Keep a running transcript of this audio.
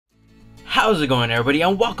How's it going, everybody,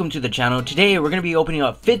 and welcome to the channel. Today we're going to be opening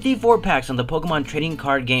up 54 packs on the Pokemon trading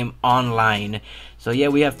card game online. So yeah,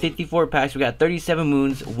 we have 54 packs. We got 37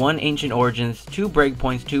 moons, 1 ancient origins, 2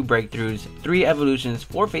 breakpoints, 2 breakthroughs, 3 evolutions,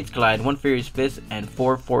 4 fates collide, 1 furious fist, and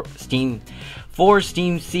 4 steam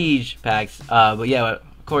siege packs. But yeah,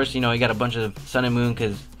 of course, you know, you got a bunch of sun and moon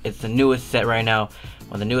because it's the newest set right now.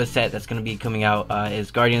 Well, the newest set that's going to be coming out is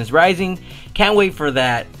Guardians Rising. Can't wait for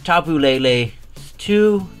that. Tapu Lele, it's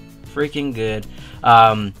too freaking good.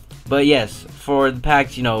 But yes, for the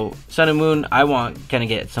packs, you know, Sun and Moon, I want kind of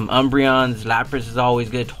get some Umbreons. Lapras is always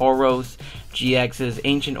good. Tauros, GXs,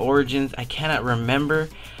 Ancient Origins, I cannot remember.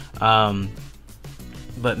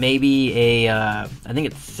 But maybe a I think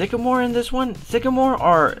it's Sycamore in this one. Sycamore,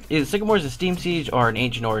 or is Sycamore's a Steam Siege or an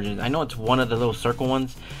Ancient Origins? I know it's one of the little circle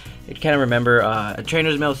ones. I can't remember. A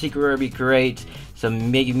Trainer's Mail Secret Rare would be great.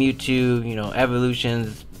 Some Mega Mewtwo, you know,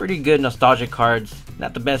 evolutions, pretty good nostalgic cards.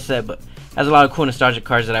 Not the best set, but has a lot of cool nostalgic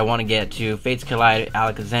cards that I want to get to. Fates Collide,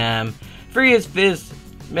 Alakazam, Furious Fist,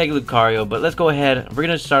 Mega Lucario. But let's go ahead. We're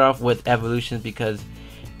gonna start off with evolutions because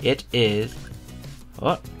it is.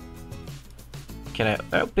 Oh, can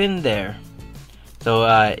I open there? So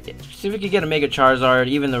see if we can get a Mega Charizard,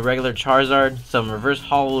 even the regular Charizard, some Reverse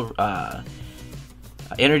Holo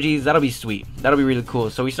energies. That'll be sweet. That'll be really cool.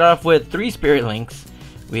 So we start off with 3 Spirit Links.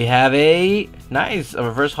 We have a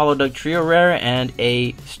Reverse Holo Dugtrio rare and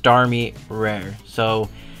a Starmie rare. So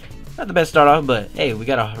not the best start off, but hey, we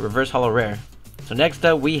got a Reverse Holo rare. So next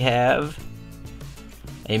up we have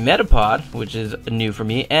a Metapod, which is new for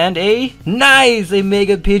me, and a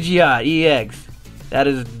Mega Pidgeot EX. That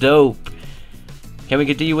is dope. Can we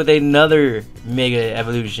continue with another Mega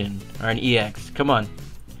Evolution or an EX? Come on.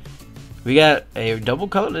 We got a double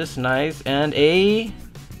colorless, nice, and a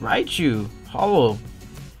Raichu Holo.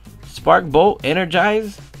 Spark Bolt,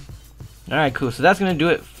 Energize. Alright, cool. So that's going to do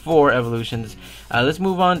it for evolutions. Let's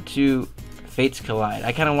move on to Fates Collide.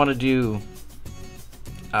 I kind of want to do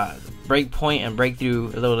Breakpoint and Breakthrough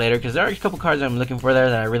a little later because there are a couple cards I'm looking for there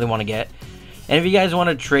that I really want to get. And if you guys want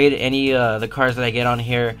to trade any the cards that I get on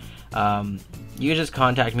here, you can just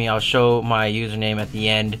contact me. I'll show my username at the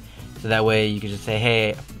end. So that way you can just say,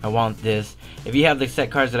 hey, I want this. If you have the set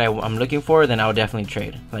cards that I'm looking for, then I'll definitely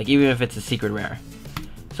trade. Like, even if it's a secret rare.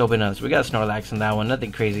 Let's open us. We got Snorlax in that one.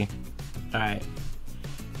 Nothing crazy. Alright.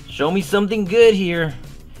 Show me something good here.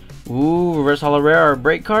 Ooh, Reverse Holo Rare or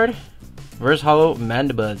Break card. Reverse Holo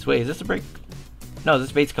Mandibuzz. Wait, is this a break? No, this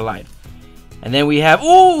is Fates Collide. And then we have,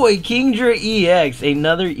 ooh, a Kingdra EX.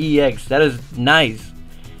 Another EX. That is nice.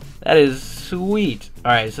 That is sweet.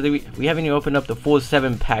 Alright, so we haven't even opened up the full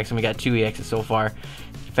 7 packs and we got 2 EXs so far.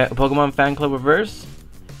 Pokemon Fan Club Reverse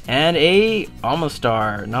and a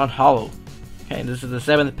Almastar, not Holo. Okay, this is the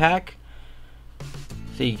 7th pack.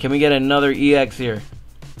 See, can we get another EX here?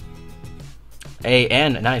 A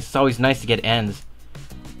N, nice. It's always nice to get N's.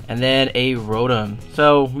 And then a Rotom.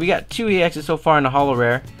 So we got 2 EXs so far in the Holo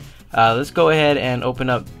Rare. Let's go ahead and open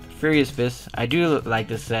up Furious Fist. I do like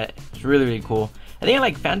this set. It's really, really cool. I think I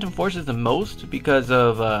like Phantom Forces the most because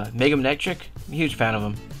of Mega Manectric. I'm a huge fan of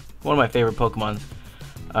him. One of my favorite Pokemons.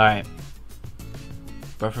 Alright.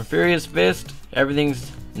 But for Furious Fist,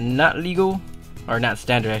 everything's not legal. Or not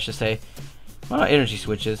standard, I should say. Well, energy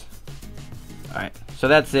switches. Alright. So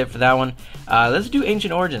that's it for that one. Let's do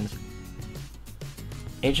Ancient Origins.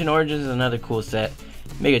 Ancient Origins is another cool set.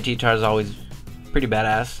 Mega T-Tar is always pretty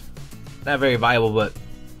badass. Not very viable, but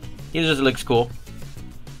he just looks cool.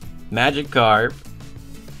 Magikarp.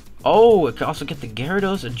 Oh, it can also get the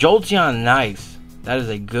Gyarados. A Jolteon, nice. That is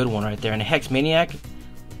a good one right there. And a Hex Maniac,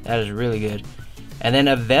 that is really good. And then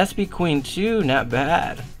a Vespiquen too, not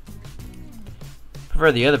bad.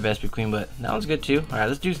 Prefer the other Vespiquen, but that one's good too. Alright,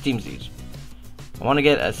 let's do Steam Siege. I want to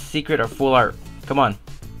get a secret or full art. Come on.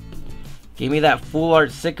 Give me that full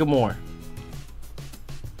art Sycamore.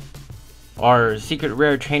 Or secret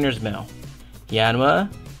rare Trainer's Mail. Yanma.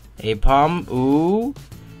 A Palm. Ooh.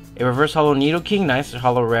 A Reverse Holo Nidoking, nice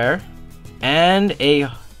Holo Rare. And a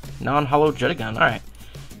non-Holo Druddigon. Alright.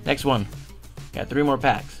 Next one. Got 3 more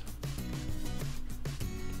packs.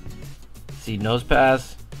 See, Nose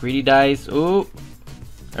Pass, Greedy Dice. Ooh.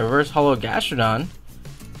 A Reverse Holo Gastrodon.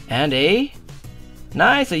 And a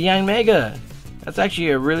nice, a Yanmega. That's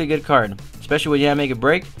actually a really good card. Especially with Yanmega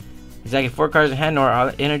Break. Exactly 4 cards in hand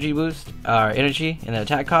or energy boost, energy in the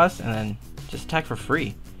attack cost, and then just attack for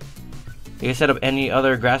free. You can set up any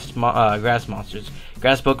other grass monsters,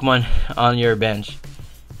 grass Pokemon on your bench.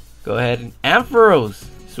 Go ahead. Ampharos!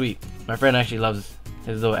 Sweet. My friend actually loves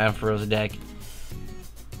his little Ampharos deck.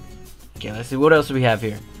 Okay, let's see. What else do we have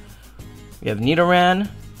here? We have Nidoran,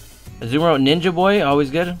 Azumarill Ninja Boy, always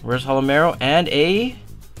good. Reverse Holo Marrow, and a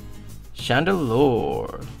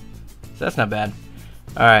Chandelure. So that's not bad.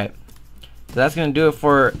 Alright. So that's gonna do it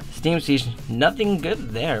for Steam Siege. Nothing good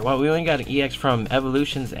there. Well, we only got an EX from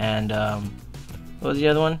Evolutions and what was the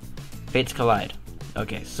other one? Fates Collide.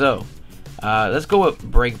 Okay, so let's go with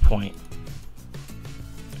Breakpoint.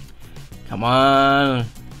 Come on.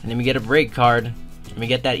 Let me get a break card. Let me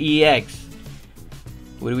get that EX.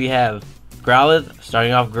 What do we have? Growlithe,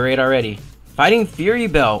 starting off great already. Fighting Fury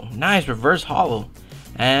Bell. Nice, reverse holo.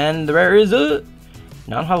 And the rare is a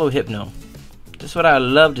non-holo Hypno. Just what I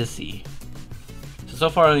love to see. So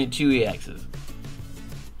far only 2 EXs.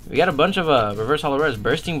 We got a bunch of reverse holo rares.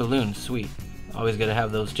 Bursting Balloon, sweet. Always gotta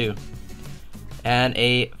have those too. And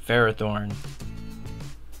a Ferrothorn.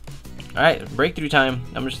 Alright, breakthrough time.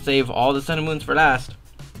 I'm gonna save all the Sun and Moons for last.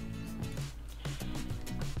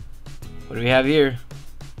 What do we have here?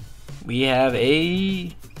 We have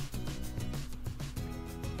a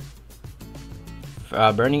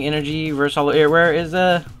Burning Energy, reverse holo air rare is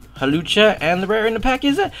a Halucha, and the rare in the pack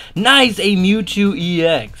is a nice, a Mewtwo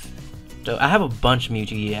EX. So I have a bunch of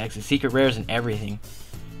Mewtwo EXs, secret rares and everything.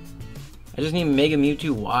 I just need Mega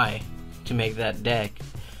Mewtwo Y to make that deck.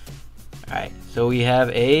 Alright, so we have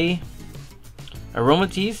a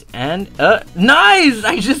Aromatisse and nice!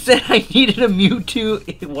 I just said I needed a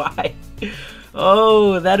Mewtwo Y.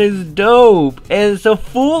 Oh, that is dope. And it's a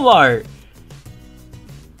full art.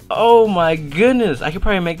 Oh my goodness. I could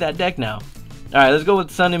probably make that deck now. Alright, let's go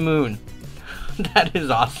with Sun and Moon. That is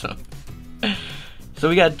awesome. So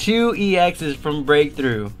we got 2 EXs from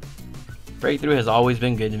Breakthrough. Breakthrough has always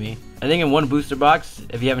been good to me. I think in one booster box,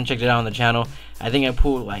 if you haven't checked it out on the channel, I think I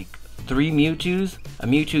pulled like 3 Mewtwo's, a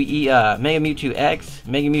Mewtwo Mega Mewtwo X,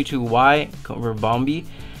 Mega Mewtwo Y, Cobra Bombi,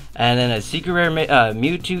 and then a secret rare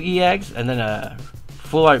Mewtwo EX, and then a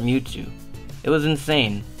full art Mewtwo. It was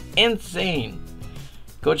insane. Insane.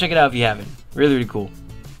 Go check it out if you haven't. Really, really cool.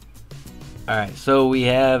 Alright, so we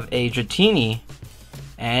have a Dratini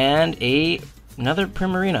and another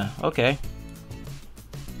Primarina. Okay.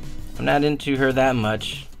 I'm not into her that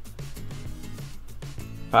much.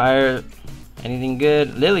 Fire. Anything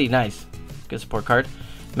good? Lily, nice. Good support card.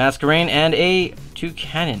 Masquerain and a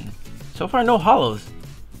Toucannon. So far, no holos.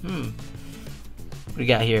 What do we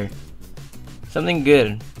got here? Something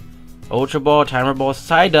good. Ultra Ball, Timer Ball,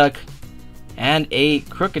 Psyduck, and a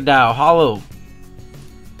Crocodile holo.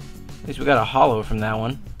 At least we got a holo from that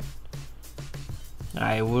one.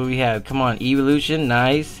 Alright, what do we have? Come on, Evolution,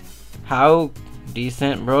 nice. How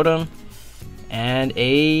decent, Rotom, and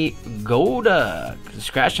a Golduck.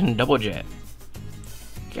 Scratch and Double Jet.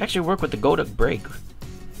 Can actually work with the Golduck break.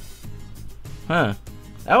 Huh.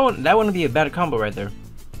 That wouldn't be a bad combo right there.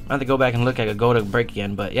 I have to go back and look at a Golduck break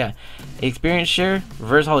again, but yeah. Experience share,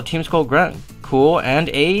 reverse holo Team Skull Grunt, cool, and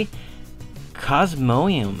a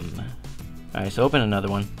Cosmoem. Alright, so open another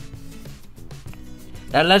one.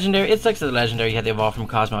 That legendary, it sucks that the legendary you had to evolve from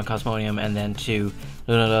Cosmo, Cosmonium, and then to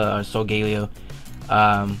Lunala or Solgaleo.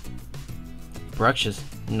 Bruxious,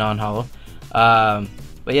 non-holo.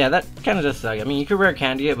 But yeah, that kind of just sucks. I mean, you could rare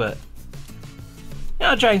candy it, but you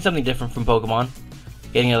know, trying something different from Pokemon.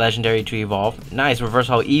 Getting a legendary to evolve. Nice, reverse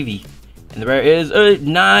holo Eevee. And the rare is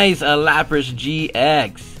nice, a Lapras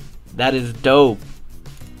GX. That is dope.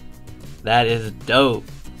 That is dope.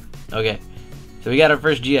 Okay. So we got our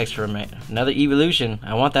first GX from it. Another Evolution.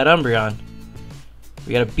 I want that Umbreon.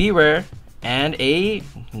 We got a B-Rare and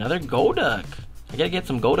another Golduck. I gotta get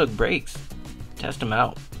some Golduck breaks. Test them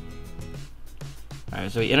out.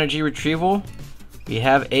 Alright, so Energy Retrieval. We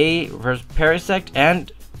have a reverse Parasect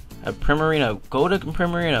and a Primarina. Golduck and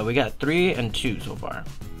Primarina. We got 3 and 2 so far.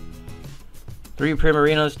 3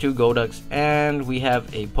 Primarinas, 2 Golducks, and we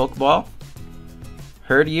have a Pokeball,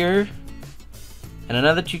 Herdier, and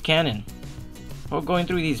another Toucannon. We're going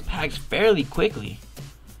through these packs fairly quickly.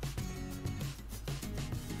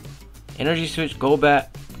 Energy Switch, Golbat,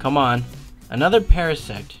 come on. Another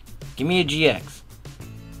Parasect. Give me a GX.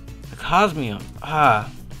 A Cosmoem.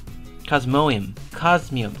 Cosmoem.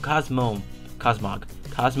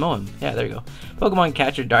 Cosmoem. Yeah, there you go. Pokemon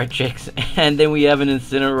Catcher, Dartrix, and then we have an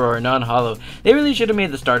Incineroar, non-holo. They really should have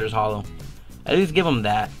made the starters holo. At least give them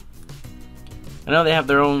that. I know they have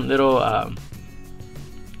their own little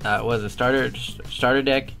was a starter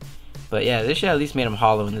deck, but yeah, they should have at least made them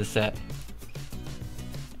holo in this set.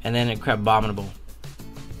 And then a Crabominable.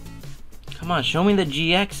 Come on, show me the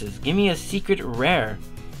GXs. Give me a secret rare.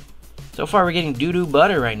 So far, we're getting doo-doo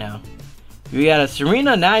butter right now. We got a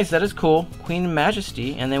Serena, nice, that is cool. Queen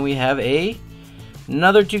Majesty, and then we have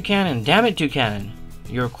another Toucannon. Damn it, Toucannon.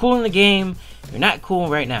 You're cool in the game, you're not cool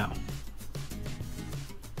right now.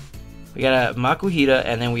 We got a Makuhita,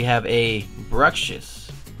 and then we have a Bruxious.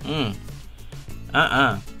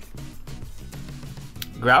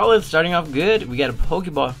 Growlithe starting off good. We got a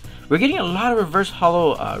Pokeball. We're getting a lot of reverse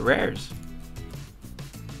holo rares.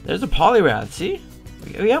 There's a Poliwrath, see?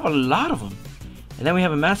 We have a lot of them. And then we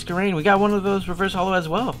have a Masquerain. We got one of those reverse holo as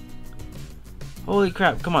well. Holy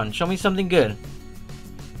crap, come on, show me something good.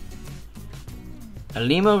 A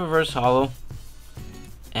Lima reverse holo.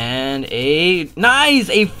 And a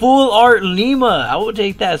full art Lima. I will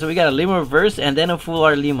take that. So we got a Lima reverse and then a full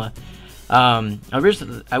art Lima. I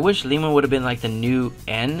wish Lima would have been like the new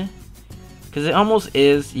N, because it almost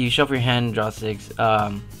is. You shuffle your hand, draw 6.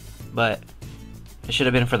 But it should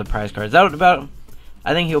have been for the prize cards. That would about.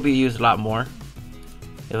 I think he'll be used a lot more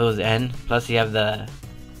if it was N. Plus you have the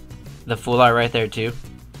full art right there too.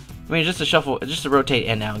 I mean, just to shuffle, just to rotate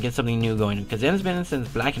N out and get something new going, because N's been in since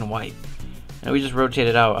Black and White. And we just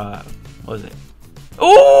rotated out, what was it?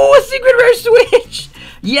 Oh, a secret rare switch!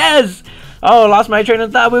 Yes! Oh, lost my train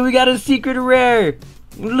of thought, but we got a secret rare!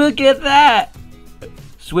 Look at that!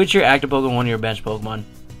 Switch your active Pokemon, one of your bench Pokemon.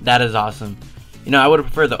 That is awesome. You know, I would have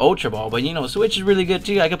preferred the Ultra Ball, but you know, Switch is really good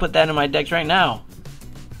too. I could put that in my decks right now.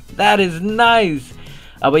 That is nice!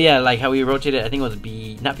 But yeah, like how we rotated, I think it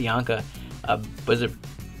was not Bianca. Was it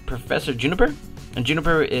Professor Juniper? And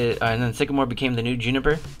Juniper, and then Sycamore became the new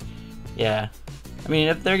Juniper. Yeah, I mean,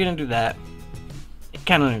 if they're gonna do that, it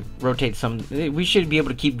kind of rotates some. We should be able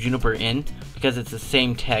to keep Juniper in because it's the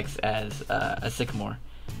same text as a Sycamore.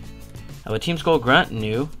 A Team Skull Grunt,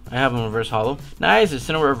 new. I have him reverse holo. Nice, a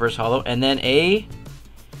Cinnamon reverse holo, and then a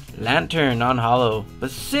Lantern non-holo.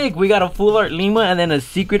 But sick, we got a full art Lima and then a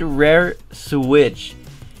secret rare switch.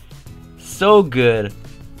 So good,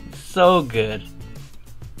 so good.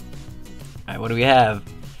 All right, what do we have?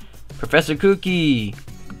 Professor Cookie.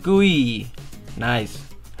 Gooey. Nice.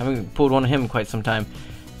 Haven't pulled one of him in quite some time.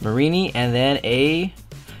 Marini, and then a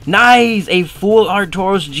full art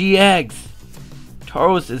Tauros GX.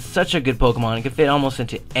 Tauros is such a good Pokemon. It can fit almost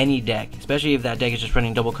into any deck, especially if that deck is just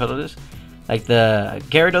running double colorless, like the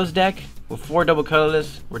Gyarados deck with 4 double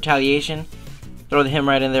colorless Retaliation. Throw him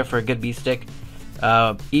right in there for a good beat stick.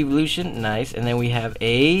 Evolution, nice. And then we have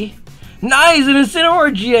a nice and a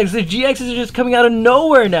Incineroar GX. The GXs are just coming out of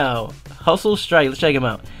nowhere now. Hustle Strike, let's check him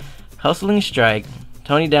out. Hustling Strike,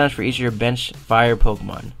 20 damage for each of your bench fire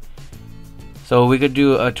Pokemon. So we could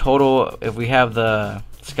do a total, if we have the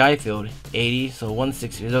Skyfield, 80, so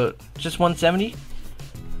 160, so just 170?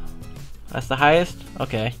 That's the highest?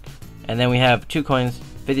 Okay. And then we have 2 coins,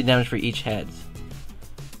 50 damage for each heads.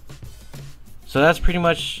 So that's pretty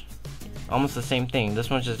much almost the same thing.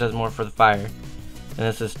 This one just does more for the fire. And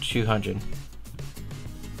this is 200.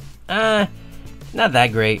 Not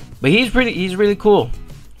that great, but he's really cool.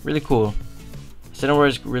 Really cool. Cinnamon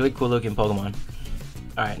is really cool looking Pokemon.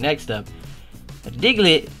 Alright, next up. A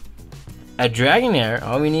Diglett, a Dragonair.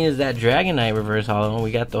 All we need is that Dragonite reverse holo.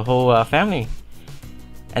 We got the whole family.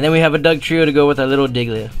 And then we have a Doug Trio to go with our little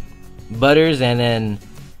Diglett. Butters, and then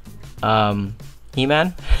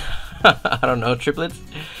He-Man. I don't know, triplets.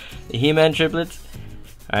 The He-Man triplets.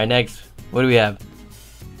 Alright, next. What do we have?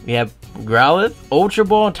 We have Growlithe, Ultra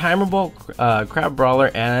Ball, Timer Ball, Crab Brawler,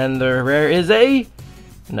 and the rare is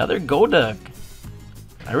another Golduck.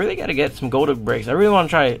 I really gotta get some Golduck breaks. I really want to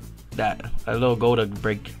try a little Golduck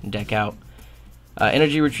break deck out.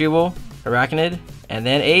 Energy Retrieval, Arachnid, and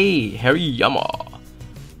then a Hariyama.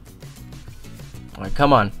 Alright,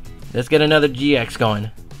 come on. Let's get another GX going.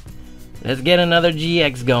 Let's get another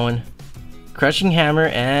GX going. Crushing Hammer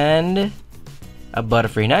and a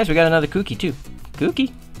Butterfree. Nice, we got another Kookie too.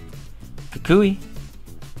 Kookie. Kukui.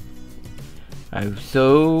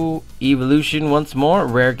 So Evolution once more.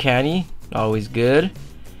 Rare Candy, always good.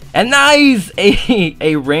 And nice,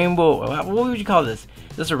 a rainbow. What would you call this?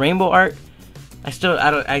 Is this a rainbow art? I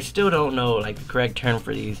still don't know like the correct term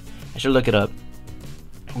for these. I should look it up.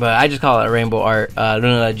 But I just call it a rainbow art.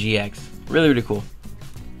 Lunala GX. Really cool.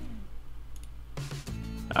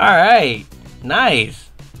 All right, nice.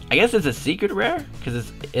 I guess it's a secret rare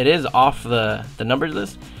because it is off the numbered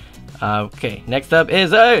list. Okay, next up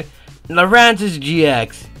is a Lurantis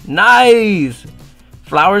GX. Nice!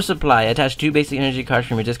 Flower Supply. Attach 2 basic energy cards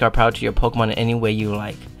from your discard pile to your Pokemon in any way you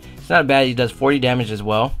like. It's not bad. He does 40 damage as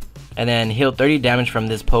well. And then heal 30 damage from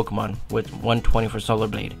this Pokemon with 120 for Solar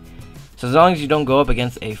Blade. So as long as you don't go up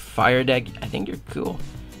against a fire deck, I think you're cool.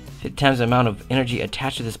 50 times the amount of energy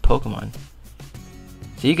attached to this Pokemon.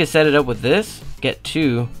 So you can set it up with this, get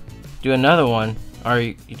 2, do another one, or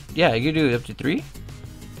yeah, you can do up to 3.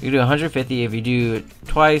 You do 150. If you do it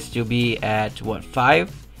twice, you'll be at what,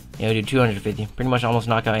 5? You'll do 250. Pretty much almost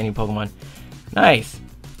knock out any Pokemon. Nice.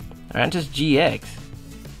 Alright, just GX.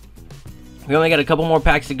 We only got a couple more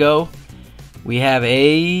packs to go. We have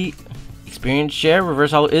a Experience Share.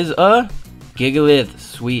 Reverse Holo is a Gigalith,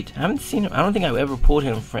 sweet. I haven't seen him. I don't think I've ever pulled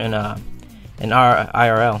him in our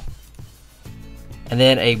IRL. And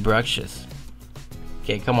then a Bruxious.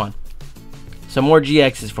 Okay, come on. Some more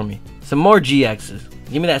GXs for me. Some more GXs.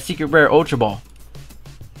 Give me that secret rare Ultra Ball.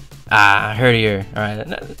 Ah, Herdier.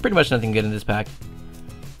 Alright, pretty much nothing good in this pack.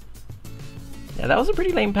 Yeah, that was a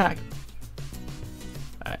pretty lame pack.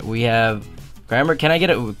 Alright, we have Grammar. Can I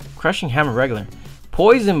get a Crushing Hammer regular?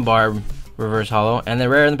 Poison Barb reverse holo. And the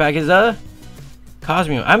rare in the pack is a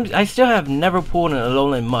Cosmium. I still have never pulled an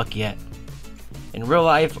Alolan Muck yet. In real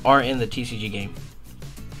life or in the TCG game.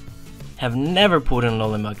 Have never pulled an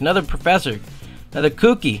Alolan Muck. Another Professor. Another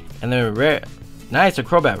Kookie. And then rare. Nice, a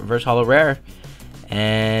Crobat. Reverse holo rare.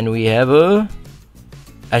 And we have a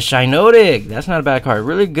Shinotic. That's not a bad card.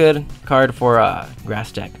 Really good card for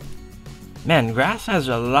Grass deck. Man, Grass has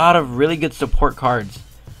a lot of really good support cards.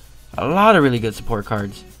 A lot of really good support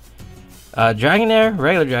cards. Dragonair,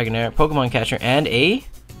 regular Dragonair, Pokemon Catcher, and a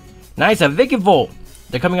nice, a Vikavolt.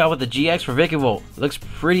 They're coming out with the GX for Vikavolt. Looks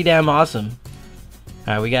pretty damn awesome.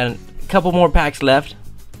 Alright, we got a couple more packs left.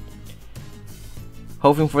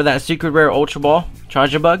 Hoping for that secret rare Ultra Ball,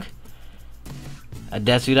 Charjabug. A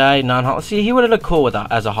Desudai non-holo. See, he would have looked cool with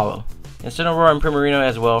as a holo. Incineroar and Primarina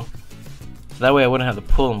as well. So that way I wouldn't have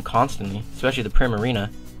to pull them constantly, especially the Primarina.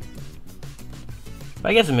 But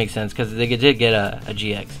I guess it makes sense because they did get a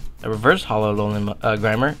GX. A reverse holo Alolan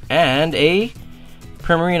Grimer, and a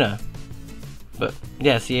Primarina. But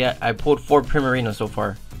yeah, see, I pulled 4 Primarina so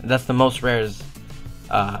far. That's the most rares,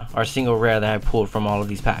 or single rare that I pulled from all of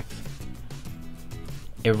these packs.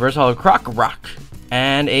 A reverse holo Rock,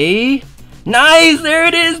 and a nice, there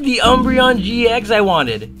it is, the Umbreon GX I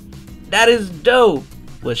wanted. That is dope.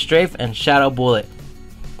 With Strafe and Shadow Bullet.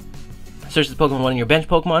 Search the Pokemon one of your bench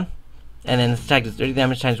Pokemon, and then this attack does 30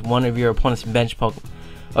 damage times one of your opponent's bench Pokemon.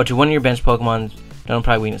 Oh, to one of your bench Pokemon, don't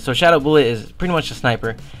probably weakness. So Shadow Bullet is pretty much a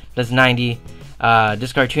sniper. Does 90.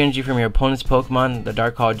 Discard 2 energy from your opponent's Pokemon, the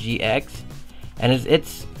Dark Hall GX, and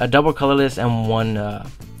it's a double colorless and 1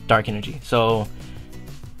 dark energy. So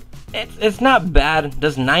it's not bad.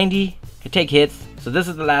 Does 90. Can take hits. So this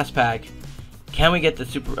is the last pack. Can we get the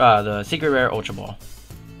the secret rare Ultra Ball?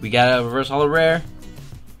 We got a reverse holo rare.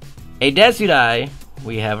 A Desudai.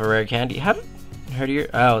 We have a rare candy. How did Herdier?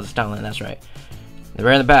 Oh, it's Stoutland. That's right. The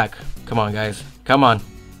rare in the back. Come on, guys. Come on.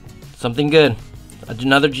 Something good.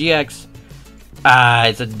 Another GX. Ah,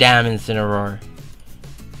 it's a damn Incineroar.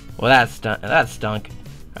 Well, that stunk.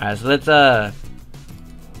 Alright, so let's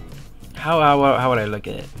how would I look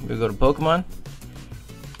at it? We go to Pokemon.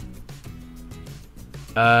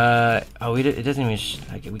 Oh, it doesn't even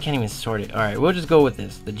like we can't even sort it. All right, we'll just go with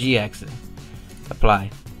this, the GX. Apply.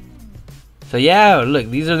 So yeah, look,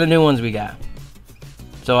 these are the new ones we got.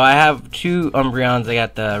 So I have 2 Umbreons. I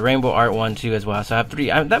got the Rainbow Art one too as well. So I have 3.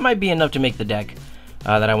 That might be enough to make the deck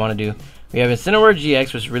that I want to do. We have Incineroar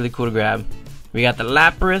GX, which is really cool to grab. We got the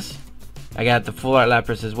Lapras. I got the Full Art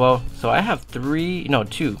Lapras as well. So I have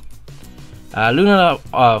 2. Luna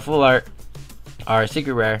Full Art, our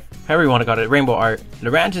secret rare, however you want to call it, Rainbow Art,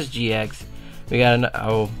 Lurantis GX. We got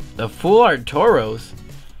the Full Art Tauros,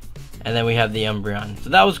 and then we have the Umbreon.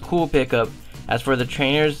 So that was a cool pickup. As for the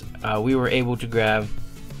trainers, we were able to grab.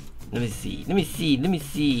 Let me see.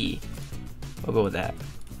 We'll go with that.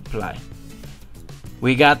 Apply.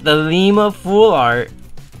 We got the Lima Full Art,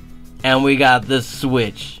 and we got the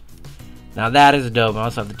Switch. Now that is dope. I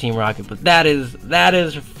also have the Team Rocket, but that is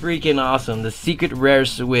freaking awesome. The secret rare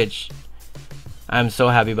Switch. I'm so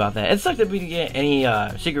happy about that. It sucked that we didn't get any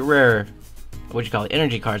secret rare,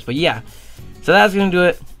 energy cards. But yeah, so that's gonna do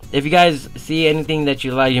it. If you guys see anything that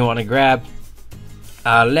you like, you want to grab,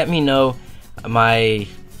 let me know. My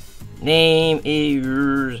name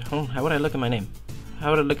is. How would I look at my name?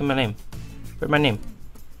 Where's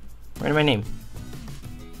my name?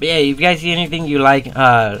 But yeah, if you guys see anything you like,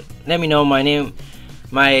 let me know. My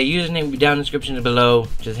username will be down in the description below.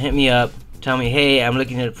 Just hit me up. Tell me, hey, I'm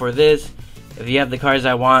looking for this. If you have the cards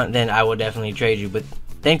I want, then I will definitely trade you. But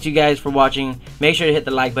thanks you guys for watching. Make sure to hit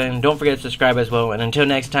the like button. Don't forget to subscribe as well. And until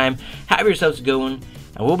next time, have yourselves a good one.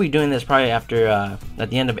 And we'll be doing this probably after at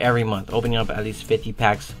the end of every month, opening up at least 50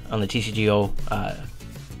 packs on the TCGO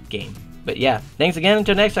game. But yeah, thanks again.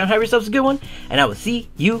 Until next time, have yourselves a good one, and I will see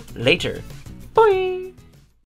you later. Bye.